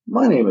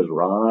My name is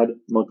Rod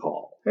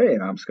McCall. Hey,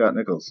 I'm Scott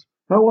Nichols.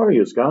 How are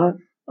you, Scott?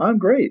 I'm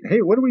great.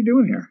 Hey, what are we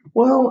doing here?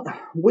 Well,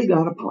 we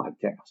got a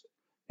podcast,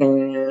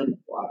 and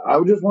I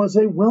just want to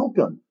say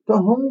welcome to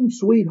Home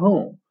Sweet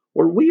Home,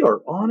 where we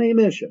are on a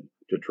mission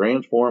to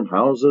transform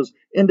houses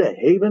into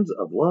havens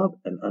of love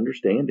and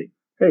understanding.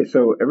 Hey,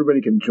 so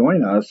everybody can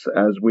join us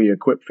as we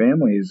equip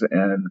families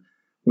and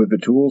with the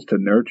tools to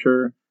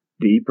nurture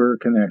deeper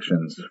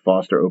connections,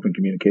 foster open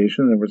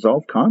communication, and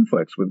resolve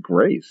conflicts with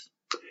grace.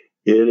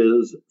 It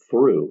is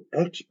through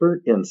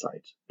expert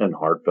insights and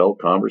heartfelt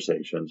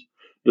conversations.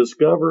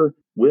 Discover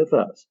with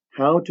us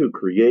how to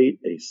create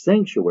a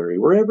sanctuary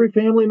where every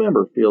family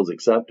member feels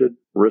accepted,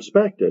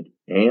 respected,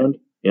 and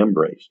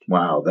embraced.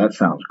 Wow, that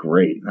sounds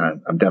great.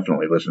 I'm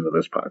definitely listening to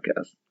this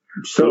podcast.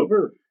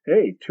 Super.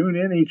 Hey, tune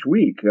in each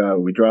week.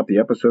 We drop the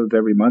episodes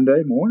every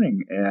Monday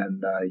morning,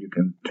 and you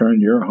can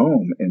turn your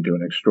home into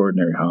an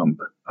extraordinary hub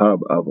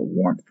of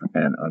warmth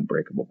and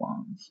unbreakable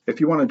bonds. If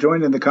you want to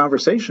join in the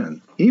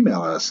conversation,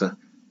 email us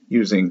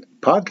using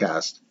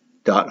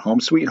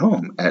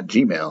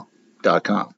podcast.homesweethome@gmail.com.